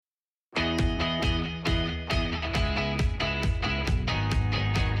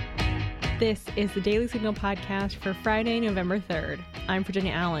This is the Daily Signal podcast for Friday, November 3rd. I'm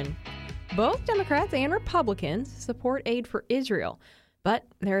Virginia Allen. Both Democrats and Republicans support aid for Israel, but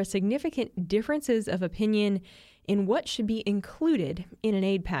there are significant differences of opinion in what should be included in an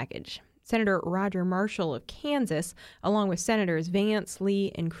aid package. Senator Roger Marshall of Kansas, along with Senators Vance,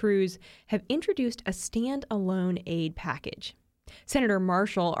 Lee, and Cruz, have introduced a standalone aid package. Senator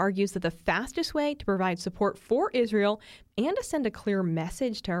Marshall argues that the fastest way to provide support for Israel and to send a clear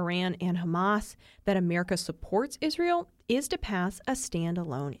message to Iran and Hamas that America supports Israel is to pass a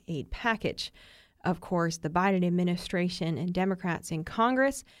standalone aid package. Of course, the Biden administration and Democrats in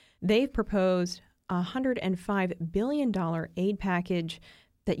Congress, they've proposed a $105 billion aid package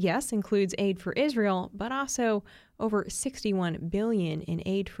that, yes, includes aid for Israel, but also over $61 billion in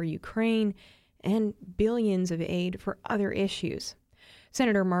aid for Ukraine and billions of aid for other issues.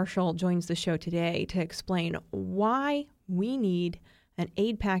 Senator Marshall joins the show today to explain why we need an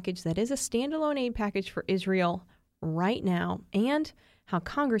aid package that is a standalone aid package for Israel right now and how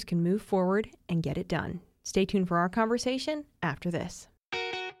Congress can move forward and get it done. Stay tuned for our conversation after this.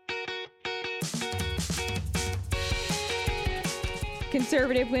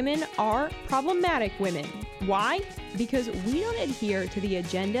 Conservative women are problematic women. Why? Because we don't adhere to the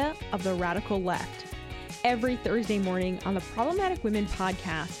agenda of the radical left. Every Thursday morning on the Problematic Women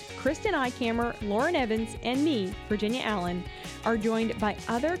podcast, Kristen Eichhammer, Lauren Evans, and me, Virginia Allen, are joined by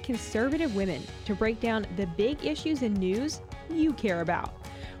other conservative women to break down the big issues in news you care about.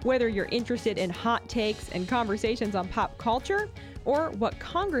 Whether you're interested in hot takes and conversations on pop culture or what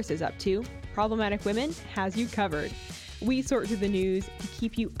Congress is up to, Problematic Women has you covered. We sort through the news to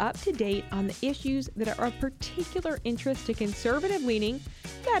keep you up to date on the issues that are of particular interest to conservative-leaning,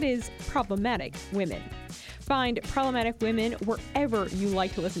 that is, problematic women. Find Problematic Women wherever you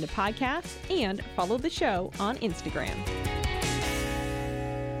like to listen to podcasts and follow the show on Instagram.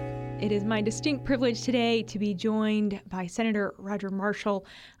 It is my distinct privilege today to be joined by Senator Roger Marshall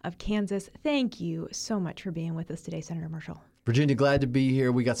of Kansas. Thank you so much for being with us today, Senator Marshall. Virginia, glad to be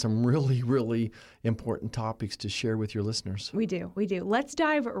here. We got some really, really important topics to share with your listeners. We do. Let's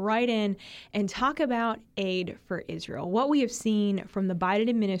dive right in and talk about aid for Israel. What we have seen from the Biden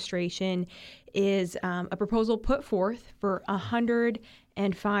administration is a proposal put forth for a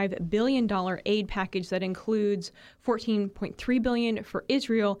 $105 billion aid package that includes $14.3 billion for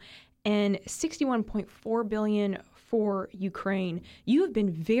Israel and $61.4 billion for Ukraine. You have been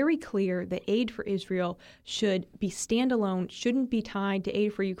very clear that aid for Israel should be standalone, shouldn't be tied to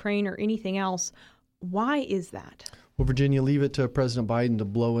aid for Ukraine or anything else. Why is that? Well, Virginia, leave it to President Biden to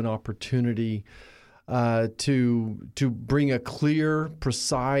blow an opportunity to bring a clear,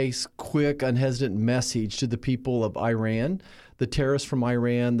 precise, quick, unhesitant message to the people of Iran, the terrorists from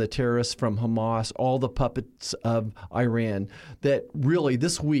Iran, the terrorists from Hamas, all the puppets of Iran, that really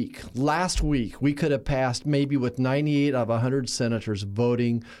last week, we could have passed maybe with 98 of 100 senators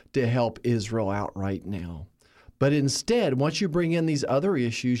voting to help Israel out right now. But instead, once you bring in these other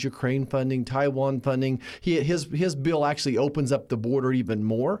issues, Ukraine funding, Taiwan funding, his bill actually opens up the border even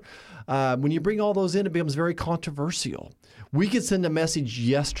more. When you bring all those in, it becomes very controversial. We could send a message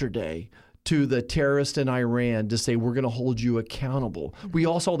yesterday to the terrorists in Iran to say, we're going to hold you accountable. We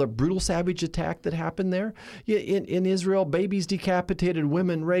all saw the brutal, savage attack that happened there. In Israel, babies decapitated,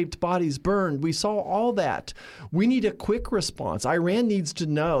 women raped, bodies burned. We saw all that. We need a quick response. Iran needs to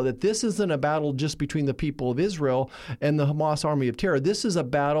know that this isn't a battle just between the people of Israel and the Hamas army of terror. This is a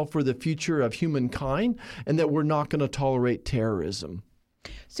battle for the future of humankind, and that we're not going to tolerate terrorism.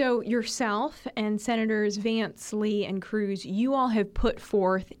 So yourself and Senators Vance, Lee, and Cruz, you all have put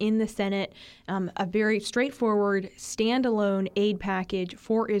forth in the Senate a very straightforward, standalone aid package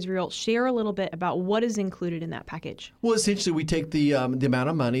for Israel. Share a little bit about what is included in that package. Well, essentially, we take the amount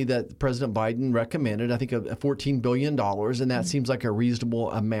of money that President Biden recommended, I think $14 billion, and that seems like a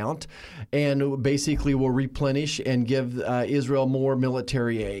reasonable amount, and basically will replenish and give Israel more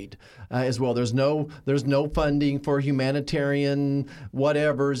military aid as well. There's no funding for humanitarian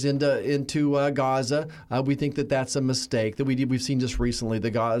whatevers into Gaza. We think that that's a mistake that we've seen just recently.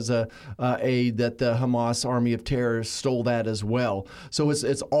 The Gaza aid that the Hamas army of terror stole that as well. So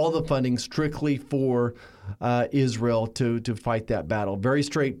it's all the funding strictly for Israel to fight that battle. Very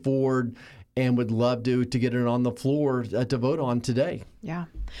straightforward, and would love to get it on the floor to vote on today. Yeah.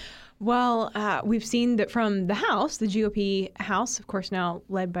 Well, we've seen that from the House, the GOP House, of course, now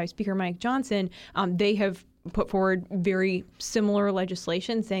led by Speaker Mike Johnson, they have put forward very similar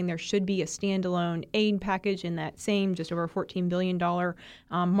legislation saying there should be a standalone aid package in that same just over $14 billion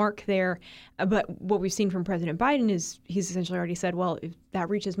mark there. But what we've seen from President Biden is he's essentially already said, well, if that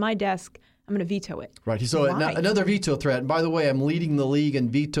reaches my desk, I'm going to veto it. Right. So another veto threat. And by the way, I'm leading the league in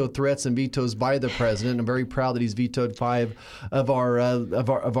veto threats and vetoes by the president. I'm very proud that he's vetoed 5 of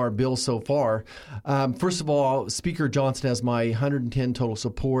our bills so far. First of all, Speaker Johnson has my 110 total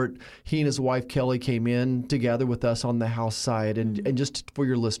support. He and his wife Kelly came in together with us on the House side, and just for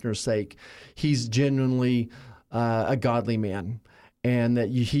your listeners' sake, he's genuinely a godly man. And that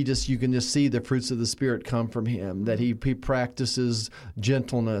you can just see the fruits of the Spirit come from him, that he practices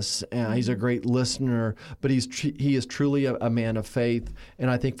gentleness, and he's a great listener, but he is truly a man of faith. And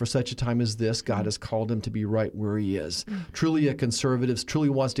I think for such a time as this, God has called him to be right where he is. Truly a conservative, truly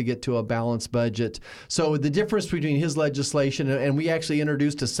wants to get to a balanced budget. So the difference between his legislation, and we actually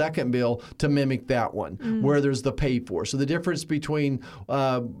introduced a second bill to mimic that one, where there's the pay for. So the difference between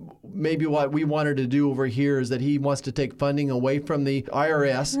maybe what we wanted to do over here is that he wants to take funding away from the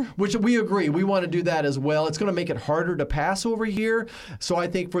IRS, which we agree. We want to do that as well. It's going to make it harder to pass over here. So I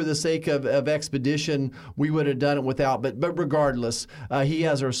think for the sake of expedition, we would have done it without. But regardless, he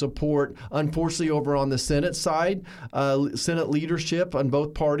has our support. Unfortunately, over on the Senate side, Senate leadership on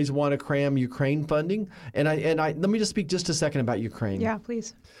both parties want to cram Ukraine funding. And I let me just speak just a second about Ukraine. Yeah,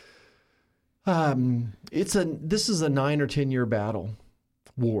 please. This is a 9 or 10 year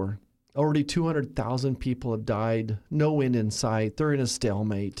war. Already 200,000 people have died. No end in sight. They're in a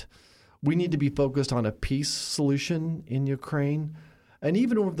stalemate. We need to be focused on a peace solution in Ukraine. And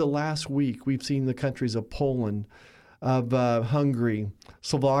even over the last week, we've seen the countries of Poland, of Hungary,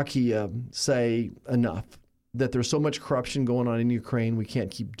 Slovakia say enough, that there's so much corruption going on in Ukraine, we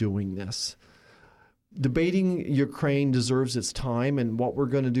can't keep doing this. Debating Ukraine deserves its time, and what we're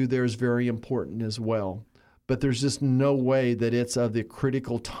going to do there is very important as well. But there's just no way that it's of the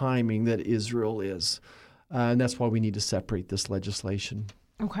critical timing that Israel is. And that's why we need to separate this legislation.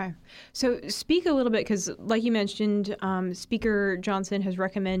 Okay. So speak a little bit, because like you mentioned, Speaker Johnson has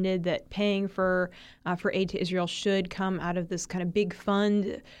recommended that paying for aid to Israel should come out of this kind of big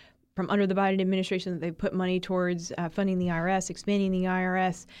fund from under the Biden administration that they put money towards funding the IRS, expanding the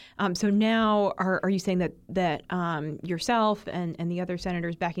IRS. So now are you saying that yourself and the other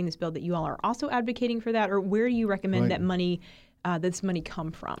senators backing this bill, that you all are also advocating for that? Or where do you recommend that money this money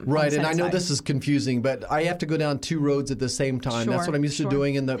come from? Right, and I know this is confusing, but I have to go down 2 roads at the same time. That's what I'm used to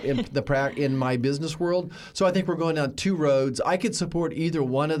doing in my business world. So I think we're going down 2 roads. I could support either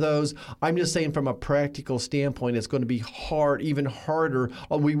one of those. I'm just saying from a practical standpoint, it's going to be hard, even harder.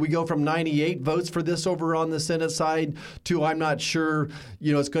 We go from 98 votes for this over on the Senate side to I'm not sure,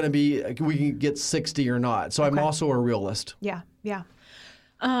 it's going to be, we can get 60 or not. So I'm also a realist. Yeah.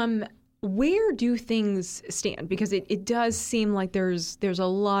 Where do things stand? Because it does seem like there's a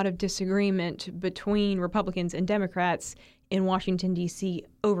lot of disagreement between Republicans and Democrats in Washington, D.C.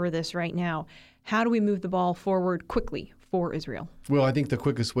 over this right now. How do we move the ball forward quickly for Israel? Well, I think the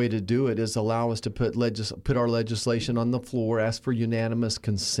quickest way to do it is allow us to put our legislation on the floor, ask for unanimous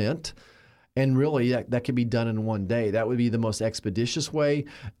consent. And really, that could be done in one day. That would be the most expeditious way.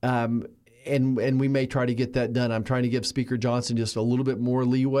 And we may try to get that done. I'm trying to give Speaker Johnson just a little bit more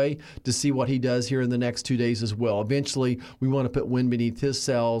leeway to see what he does here in the next 2 days as well. Eventually, we want to put wind beneath his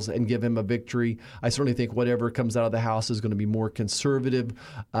sails and give him a victory. I certainly think whatever comes out of the House is going to be more conservative,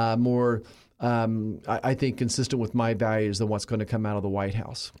 I think consistent with my values than what's going to come out of the White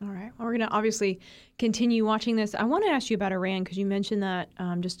House. All right. Well, we're going to obviously continue watching this. I want to ask you about Iran, because you mentioned that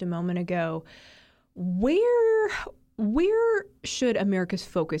just a moment ago. Where should America's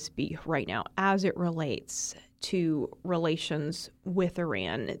focus be right now as it relates to relations with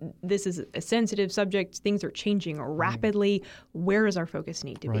Iran? This is a sensitive subject. Things are changing rapidly. Where does our focus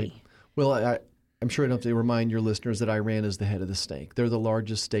need to be? Well, I'm sure I don't have to remind your listeners that Iran is the head of the snake. They're the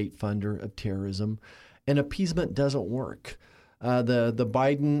largest state funder of terrorism, and appeasement doesn't work. The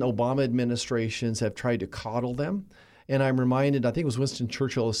Biden-Obama administrations have tried to coddle them, and I'm reminded, I think it was Winston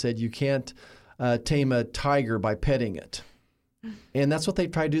Churchill who said, you can't tame a tiger by petting it. And that's what they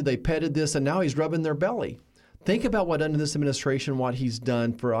tried to do. They petted this, and now he's rubbing their belly. Think about what under this administration, what he's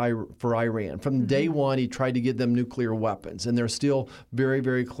done for Iran. From day one, he tried to get them nuclear weapons, and they're still very,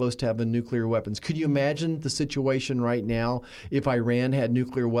 very close to having nuclear weapons. Could you imagine the situation right now if Iran had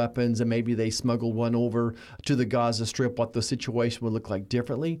nuclear weapons and maybe they smuggled one over to the Gaza Strip, what the situation would look like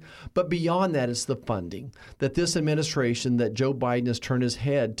differently? But beyond that, it's the funding. That this administration, that Joe Biden has turned his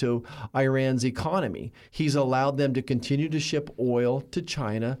head to Iran's economy. He's allowed them to continue to ship oil to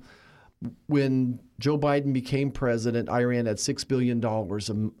China when Joe Biden became president, Iran had $6 billion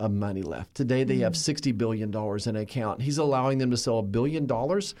of money left. Today, they have $60 billion in account. He's allowing them to sell $1 billion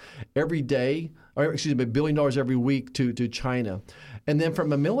every day, or excuse me, $1 billion every week to China. And then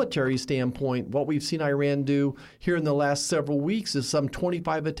from a military standpoint, what we've seen Iran do here in the last several weeks is some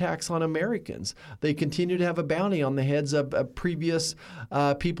 25 attacks on Americans. They continue to have a bounty on the heads of previous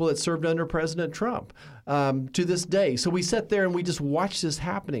people that served under President Trump to this day. So we sit there and we just watch this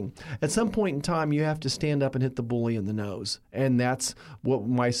happening. At some point in time, you have to stand up and hit the bully in the nose. And that's what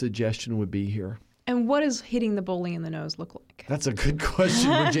my suggestion would be here. And what does hitting the bully in the nose look like? That's a good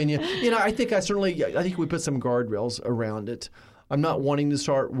question, Virginia. I think we put some guardrails around it. I'm not wanting to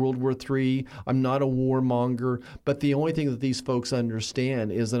start World War III. I'm not a warmonger. But the only thing that these folks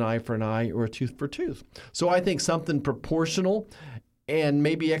understand is an eye for an eye or a tooth for tooth. So I think something proportional and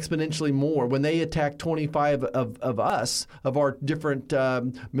maybe exponentially more. When they attack 25 of us, of our different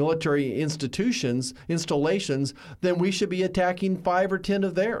military installations, then we should be attacking 5 or 10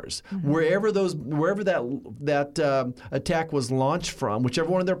 of theirs. Wherever that attack was launched from, whichever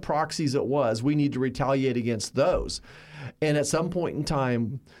one of their proxies it was, we need to retaliate against those. And at some point in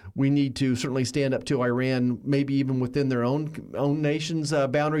time, we need to certainly stand up to Iran, maybe even within their own nation's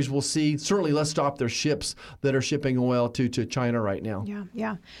boundaries. We'll see. Certainly, let's stop their ships that are shipping oil to China right now.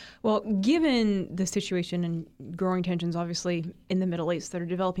 Yeah. Well, given the situation and growing tensions, obviously, in the Middle East that are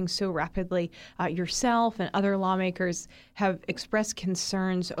developing so rapidly, yourself and other lawmakers have expressed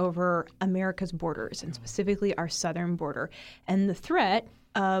concerns over America's borders, and specifically our southern border, and the threat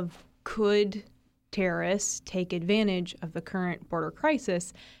of could terrorists take advantage of the current border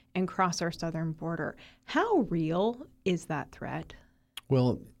crisis and cross our southern border. How real is that threat?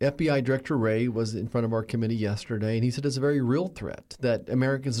 Well, FBI Director Wray was in front of our committee yesterday, and he said it's a very real threat, that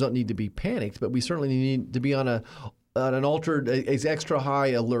Americans don't need to be panicked, but we certainly need to be on an extra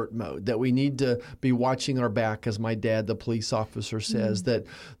high alert mode, that we need to be watching our back, as my dad, the police officer, says, that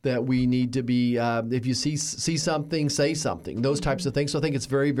we need to be, if you see something, say something, those types of things. So I think it's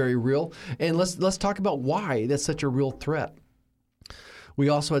very, very real. And let's talk about why that's such a real threat. We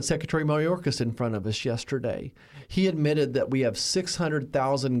also had Secretary Mayorkas in front of us yesterday. He admitted that we have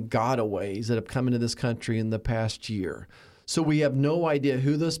 600,000 gotaways that have come into this country in the past year. So we have no idea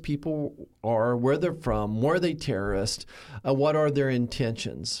who those people are, where they're from, were they terrorists, what are their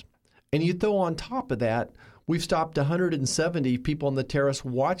intentions. And you throw on top of that, we've stopped 170 people on the terrorist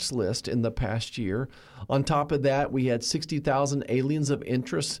watch list in the past year. On top of that, we had 60,000 aliens of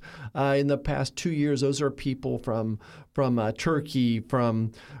interest in the past 2 years. Those are people from Turkey,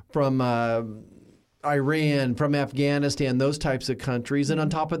 from Iran, from Afghanistan, those types of countries. And on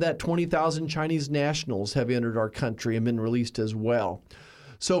top of that, 20,000 Chinese nationals have entered our country and been released as well.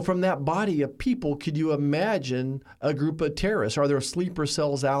 So from that body of people, could you imagine a group of terrorists? Are there sleeper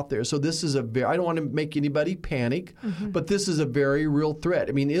cells out there? So this is I don't want to make anybody panic, but this is a very real threat.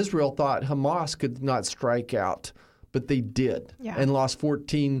 I mean, Israel thought Hamas could not strike out, but they did and lost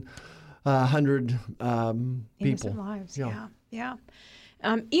 1,400 people. Innocent lives, yeah.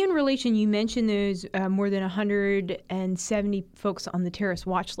 In relation, you mentioned there's more than 170 folks on the terrorist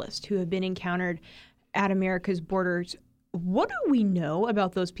watch list who have been encountered at America's borders. What do we know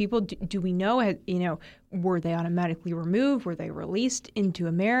about those people? Do we know, were they automatically removed? Were they released into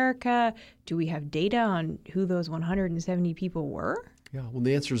America? Do we have data on who those 170 people were? Yeah, well,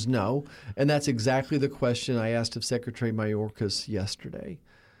 the answer is no. And that's exactly the question I asked of Secretary Mayorkas yesterday.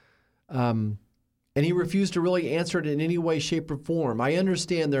 And he refused to really answer it in any way, shape, or form. I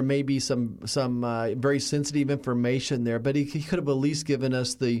understand there may be some very sensitive information there, but he could have at least given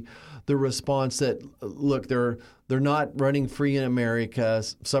us the response that, look, they're not running free in America.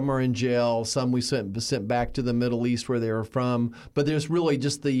 Some are in jail. Some we sent back to the Middle East where they were from. But there's really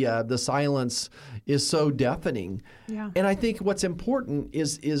just the silence is so deafening. Yeah. And I think what's important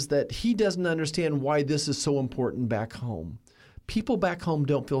is that he doesn't understand why this is so important back home. People back home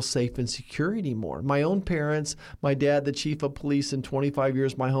don't feel safe and secure anymore. My own parents, my dad, the chief of police in 25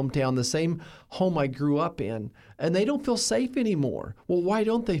 years, my hometown, the same home I grew up in, and they don't feel safe anymore. Well, why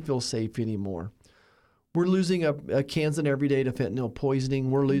don't they feel safe anymore? We're losing a Kansan every day to fentanyl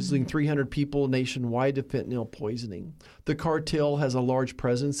poisoning. We're losing 300 people nationwide to fentanyl poisoning. The cartel has a large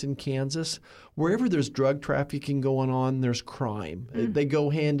presence in Kansas. Wherever there's drug trafficking going on, there's crime. They go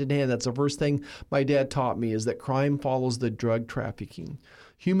hand in hand. That's the first thing my dad taught me, is that crime follows the drug trafficking.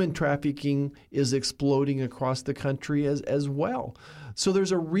 Human trafficking is exploding across the country as well. So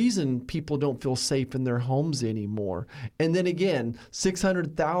there's a reason people don't feel safe in their homes anymore. And then again,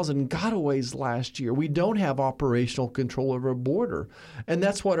 600,000 gotaways last year. We don't have operational control over a border. And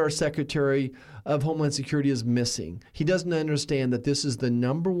that's what our Secretary of Homeland Security is missing. He doesn't understand that this is the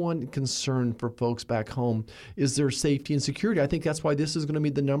number one concern for folks back home is their safety and security. I think that's why this is going to be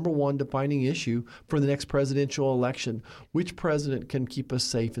the number one defining issue for the next presidential election. Which president can keep us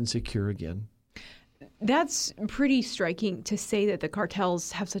safe and secure again? That's pretty striking to say that the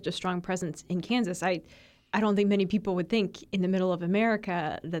cartels have such a strong presence in Kansas. I don't think many people would think in the middle of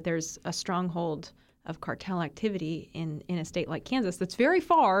America that there's a stronghold of cartel activity in a state like Kansas that's very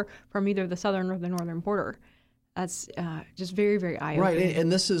far from either the southern or the northern border. That's just very, very eye-opening. Right,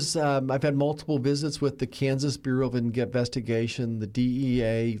 and this is, I've had multiple visits with the Kansas Bureau of Investigation, the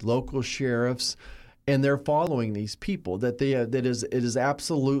DEA, local sheriffs, and they're following these people. It is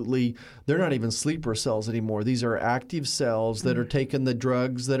absolutely, they're not even sleeper cells anymore. These are active cells that are taking the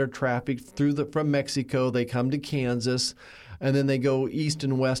drugs that are trafficked from Mexico. They come to Kansas, and then they go east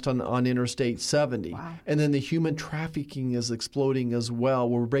and west on Interstate 70. Wow. And then the human trafficking is exploding as well.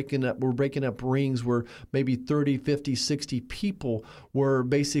 We're breaking up rings where maybe 30, 50, 60 people were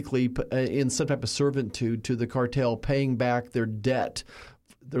basically in some type of servitude to the cartel, paying back their debt,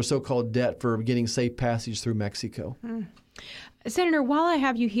 their so-called debt for getting safe passage through Mexico. Senator, while I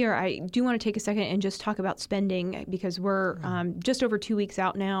have you here, I do want to take a second and just talk about spending because we're just over 2 weeks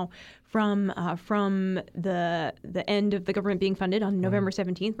out now from the end of the government being funded on November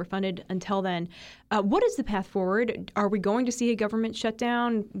 17th. We're funded until then. What is the path forward? Are we going to see a government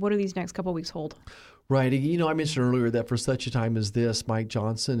shutdown? What do these next couple of weeks hold? Right. You know, I mentioned earlier that for such a time as this, Mike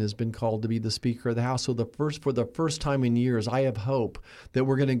Johnson has been called to be the Speaker of the House. So for the first time in years, I have hope that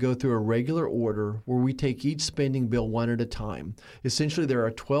we're going to go through a regular order where we take each spending bill one at a time. Essentially, there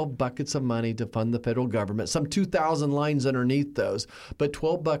are 12 buckets of money to fund the federal government, some 2,000 lines underneath those, but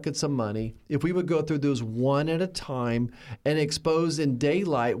 12 buckets of money. If we would go through those one at a time and expose in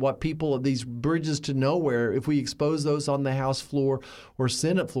daylight what people of these bridges to nowhere, if we expose those on the House floor or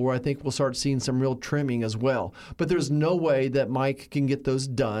Senate floor, I think we'll start seeing some real trimming as well. But there's no way that Mike can get those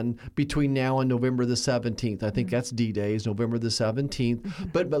done between now and November the 17th. I think that's D-Day, is November the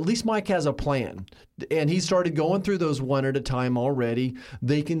 17th. But at least Mike has a plan. And he started going through those one at a time already.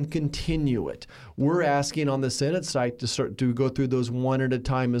 They can continue it. We're asking on the Senate side to go through those one at a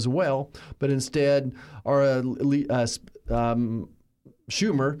time as well. But instead, our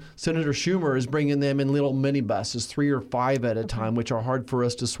Senator Schumer is bringing them in little minibuses, 3 or 5 at a time, which are hard for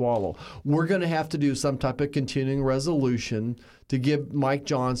us to swallow. We're going to have to do some type of continuing resolution to give Mike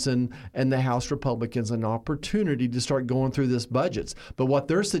Johnson and the House Republicans an opportunity to start going through this budgets. But what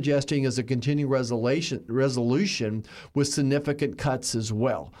they're suggesting is a continuing resolution with significant cuts as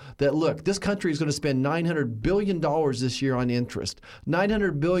well. That, look, this country is going to spend $900 billion this year on interest.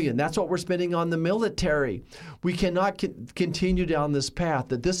 $900 billion, that's what we're spending on the military. We cannot continue down this path.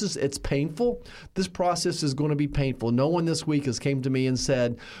 That it's painful. This process is going to be painful. No one this week has came to me and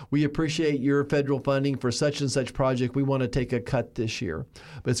said, we appreciate your federal funding for such and such project. We want to take a cut this year.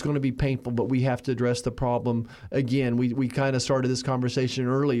 But it's going to be painful, but we have to address the problem. Again, we kind of started this conversation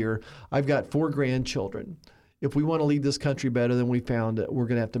earlier. I've got 4 grandchildren. If we want to leave this country better than we found it, we're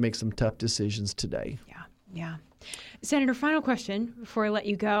going to have to make some tough decisions today. Yeah. Senator, final question before I let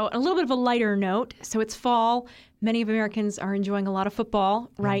you go. A little bit of a lighter note. So it's fall. Many of Americans are enjoying a lot of football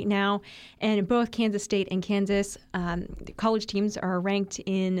right now. And both Kansas State and Kansas, the college teams are ranked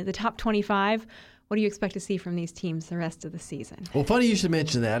in the top 25. What do you expect to see from these teams the rest of the season? Well, funny you should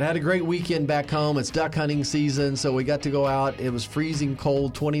mention that. I had a great weekend back home. It's duck hunting season, so we got to go out. It was freezing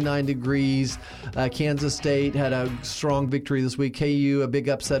cold, 29 degrees. Kansas State had a strong victory this week. KU, a big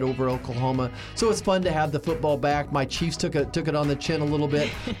upset over Oklahoma. So it's fun to have the football back. My Chiefs took it on the chin a little bit.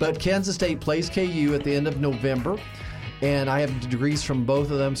 But Kansas State plays KU at the end of November. And I have degrees from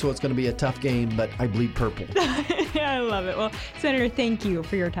both of them, so it's going to be a tough game, but I bleed purple. I love it. Well, Senator, thank you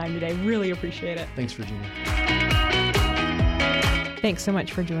for your time today. Really appreciate it. Thanks, Virginia. Thanks so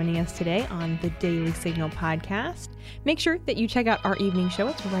much for joining us today on the Daily Signal podcast. Make sure that you check out our evening show.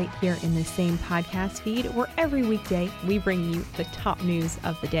 It's right here in the same podcast feed, where every weekday we bring you the top news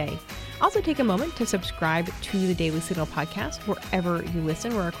of the day. Also, take a moment to subscribe to the Daily Signal podcast wherever you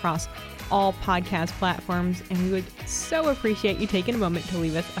listen. We're across all podcast platforms, and we would so appreciate you taking a moment to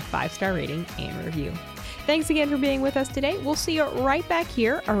leave us a 5-star rating and review. Thanks again for being with us today. We'll see you right back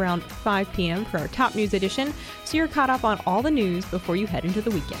here around 5 p.m. for our top news edition, so you're caught up on all the news before you head into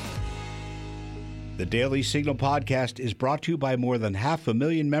the weekend. The Daily Signal podcast is brought to you by more than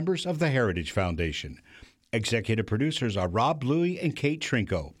 500,000 members of the Heritage Foundation. Executive producers are Rob Bluey and Kate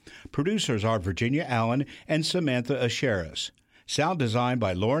Trinko. Producers are Virginia Allen and Samantha Asheris. Sound design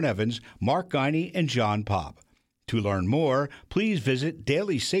by Lauren Evans, Mark Guiney, and John Pop. To learn more, please visit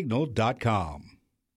dailysignal.com.